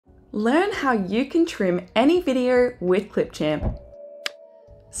Learn how you can trim any video with Clipchamp.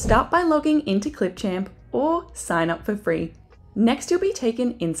 Start by logging into Clipchamp or sign up for free. Next, you'll be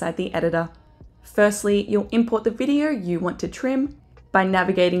taken inside the editor. Firstly, you'll import the video you want to trim by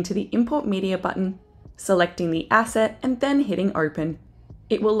navigating to the Import Media button, selecting the asset, and then hitting Open.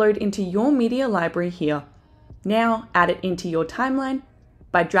 It will load into your media library here. Now, add it into your timeline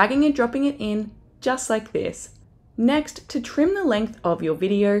by dragging and dropping it in, just like this. Next, to trim the length of your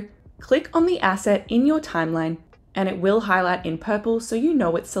video, click on the asset in your timeline, and it will highlight in purple so you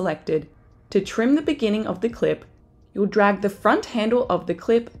know it's selected. To trim the beginning of the clip, you'll drag the front handle of the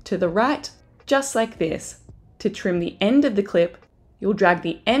clip to the right, just like this. To trim the end of the clip, you'll drag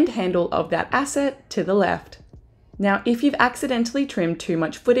the end handle of that asset to the left. Now, if you've accidentally trimmed too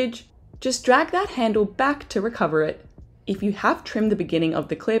much footage, just drag that handle back to recover it. If you have trimmed the beginning of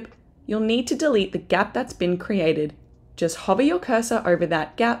the clip, you'll need to delete the gap that's been created. Just hover your cursor over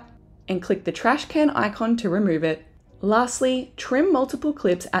that gap and click the trash can icon to remove it. Lastly, trim multiple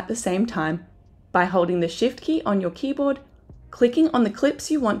clips at the same time by holding the Shift key on your keyboard, clicking on the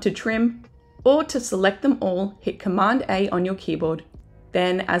clips you want to trim, or to select them all, hit Command A on your keyboard.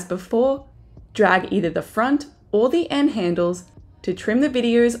 Then, as before, drag either the front or the end handles to trim the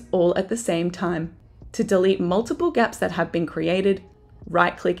videos all at the same time. To delete multiple gaps that have been created,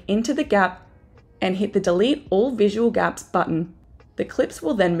 right-click into the gap and hit the Delete All Visual Gaps button. The clips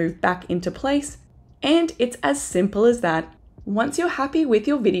will then move back into place, and it's as simple as that. Once you're happy with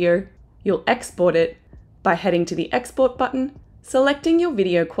your video, you'll export it by heading to the Export button, selecting your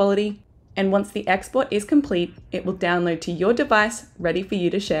video quality, and once the export is complete, it will download to your device ready for you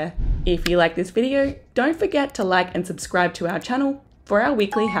to share. If you like this video, don't forget to like and subscribe to our channel for our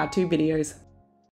weekly how-to videos.